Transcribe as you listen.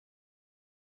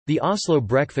The Oslo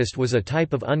breakfast was a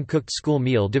type of uncooked school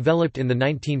meal developed in the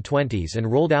 1920s and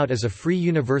rolled out as a free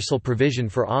universal provision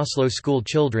for Oslo school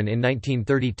children in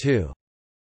 1932.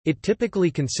 It typically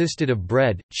consisted of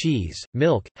bread, cheese,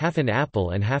 milk, half an apple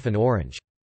and half an orange.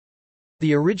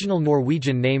 The original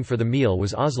Norwegian name for the meal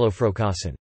was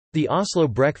Oslofrokosten. The Oslo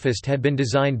breakfast had been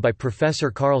designed by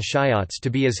Professor Carl Schjotz to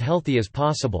be as healthy as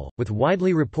possible, with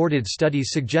widely reported studies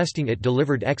suggesting it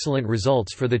delivered excellent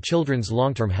results for the children's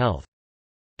long-term health.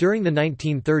 During the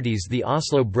 1930s the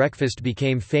Oslo breakfast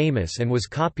became famous and was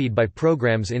copied by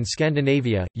programs in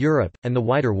Scandinavia, Europe, and the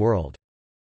wider world.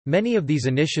 Many of these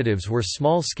initiatives were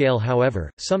small-scale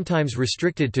however, sometimes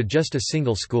restricted to just a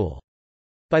single school.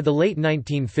 By the late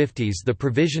 1950s the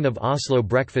provision of Oslo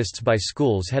breakfasts by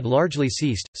schools had largely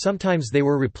ceased, sometimes they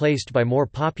were replaced by more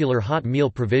popular hot meal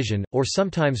provision, or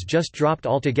sometimes just dropped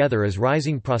altogether as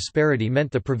rising prosperity meant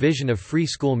the provision of free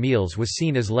school meals was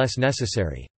seen as less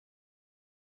necessary.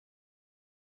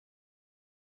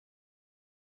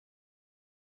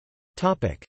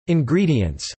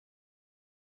 Ingredients.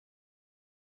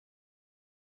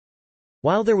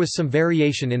 While there was some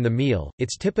variation in the meal,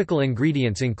 its typical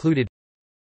ingredients included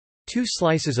 2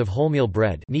 slices of wholemeal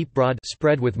bread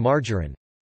spread with margarine,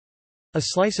 a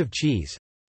slice of cheese,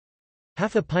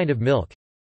 half a pint of milk,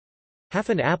 half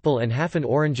an apple and half an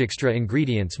orange. Extra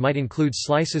ingredients might include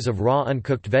slices of raw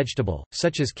uncooked vegetable,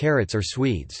 such as carrots or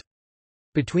swedes.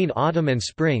 Between autumn and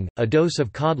spring, a dose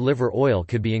of cod liver oil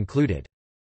could be included.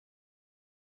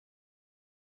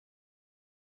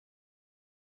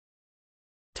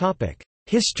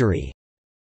 History.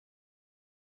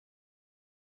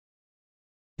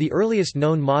 The earliest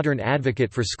known modern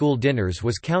advocate for school dinners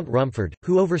was Count Rumford,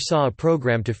 who oversaw a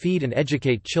program to feed and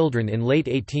educate children in late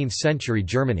 18th century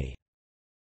Germany.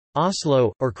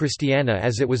 Oslo, or Christiania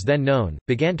as it was then known,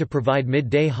 began to provide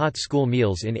midday hot school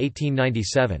meals in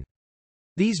 1897.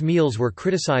 These meals were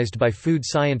criticized by food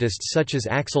scientists such as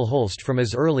Axel Holst from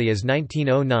as early as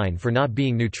 1909 for not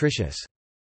being nutritious.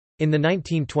 In the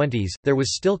 1920s, there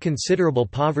was still considerable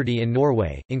poverty in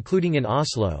Norway, including in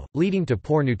Oslo, leading to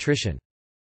poor nutrition.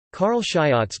 Carl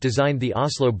Schjotz designed the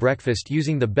Oslo breakfast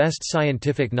using the best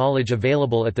scientific knowledge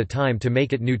available at the time to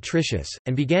make it nutritious,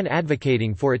 and began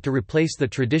advocating for it to replace the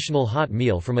traditional hot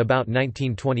meal from about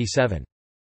 1927.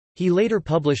 He later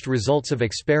published results of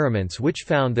experiments which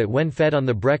found that when fed on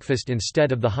the breakfast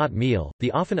instead of the hot meal, the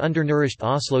often undernourished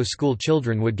Oslo school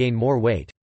children would gain more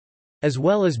weight. As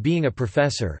well as being a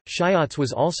professor, Schjotz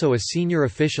was also a senior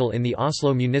official in the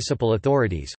Oslo municipal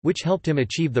authorities, which helped him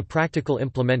achieve the practical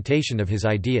implementation of his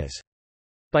ideas.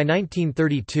 By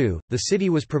 1932, the city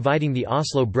was providing the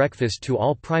Oslo breakfast to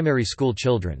all primary school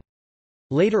children.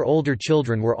 Later older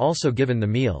children were also given the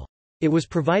meal. It was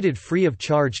provided free of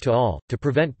charge to all, to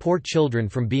prevent poor children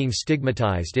from being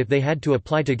stigmatized if they had to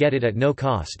apply to get it at no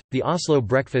cost. The Oslo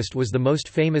breakfast was the most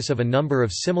famous of a number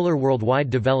of similar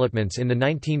worldwide developments in the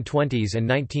 1920s and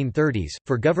 1930s,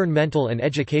 for governmental and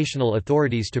educational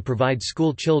authorities to provide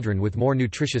school children with more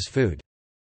nutritious food.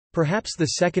 Perhaps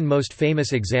the second most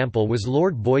famous example was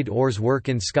Lord Boyd Orr's work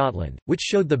in Scotland, which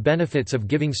showed the benefits of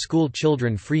giving school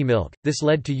children free milk. This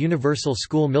led to universal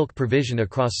school milk provision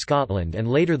across Scotland and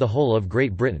later the whole of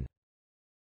Great Britain.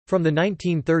 From the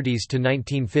 1930s to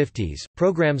 1950s,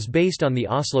 programs based on the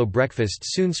Oslo breakfast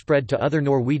soon spread to other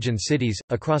Norwegian cities,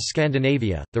 across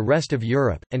Scandinavia, the rest of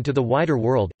Europe, and to the wider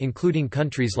world, including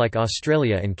countries like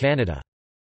Australia and Canada.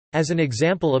 As an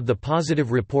example of the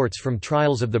positive reports from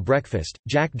trials of the breakfast,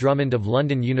 Jack Drummond of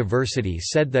London University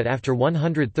said that after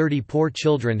 130 poor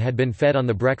children had been fed on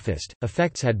the breakfast,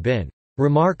 effects had been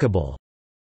remarkable.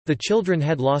 The children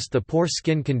had lost the poor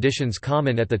skin conditions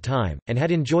common at the time, and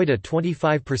had enjoyed a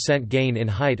 25% gain in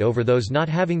height over those not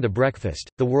having the breakfast.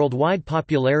 The worldwide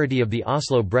popularity of the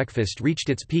Oslo breakfast reached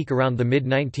its peak around the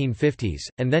mid-1950s,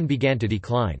 and then began to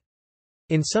decline.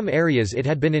 In some areas it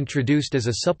had been introduced as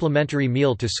a supplementary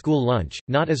meal to school lunch,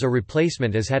 not as a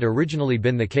replacement as had originally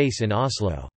been the case in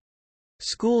Oslo.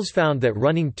 Schools found that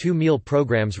running 2 meal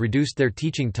programs reduced their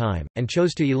teaching time, and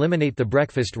chose to eliminate the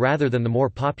breakfast rather than the more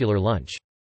popular lunch.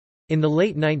 In the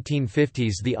late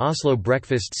 1950s the Oslo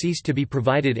breakfast ceased to be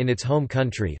provided in its home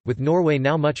country. With Norway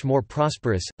now much more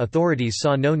prosperous, authorities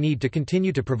saw no need to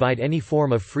continue to provide any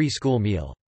form of free school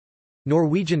meal.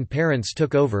 Norwegian parents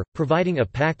took over, providing a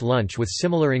packed lunch with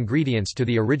similar ingredients to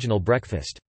the original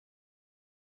breakfast.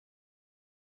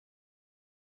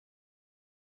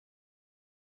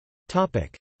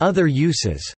 Other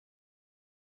uses.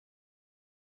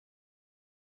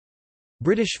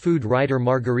 British food writer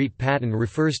Marguerite Patten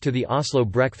refers to the Oslo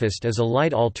breakfast as a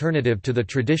light alternative to the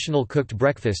traditional cooked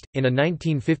breakfast, in a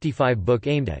 1955 book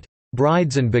aimed at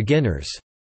brides and beginners.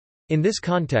 In this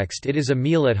context it is a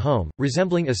meal at home,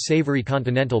 resembling a savory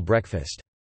continental breakfast.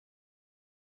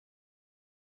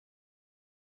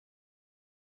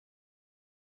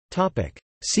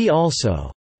 See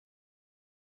also: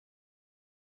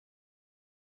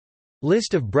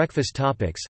 List of breakfast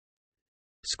topics,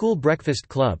 School Breakfast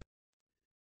Club,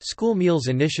 School Meals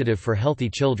Initiative for Healthy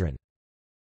Children.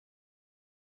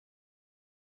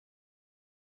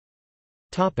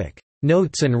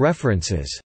 Notes and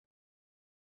references.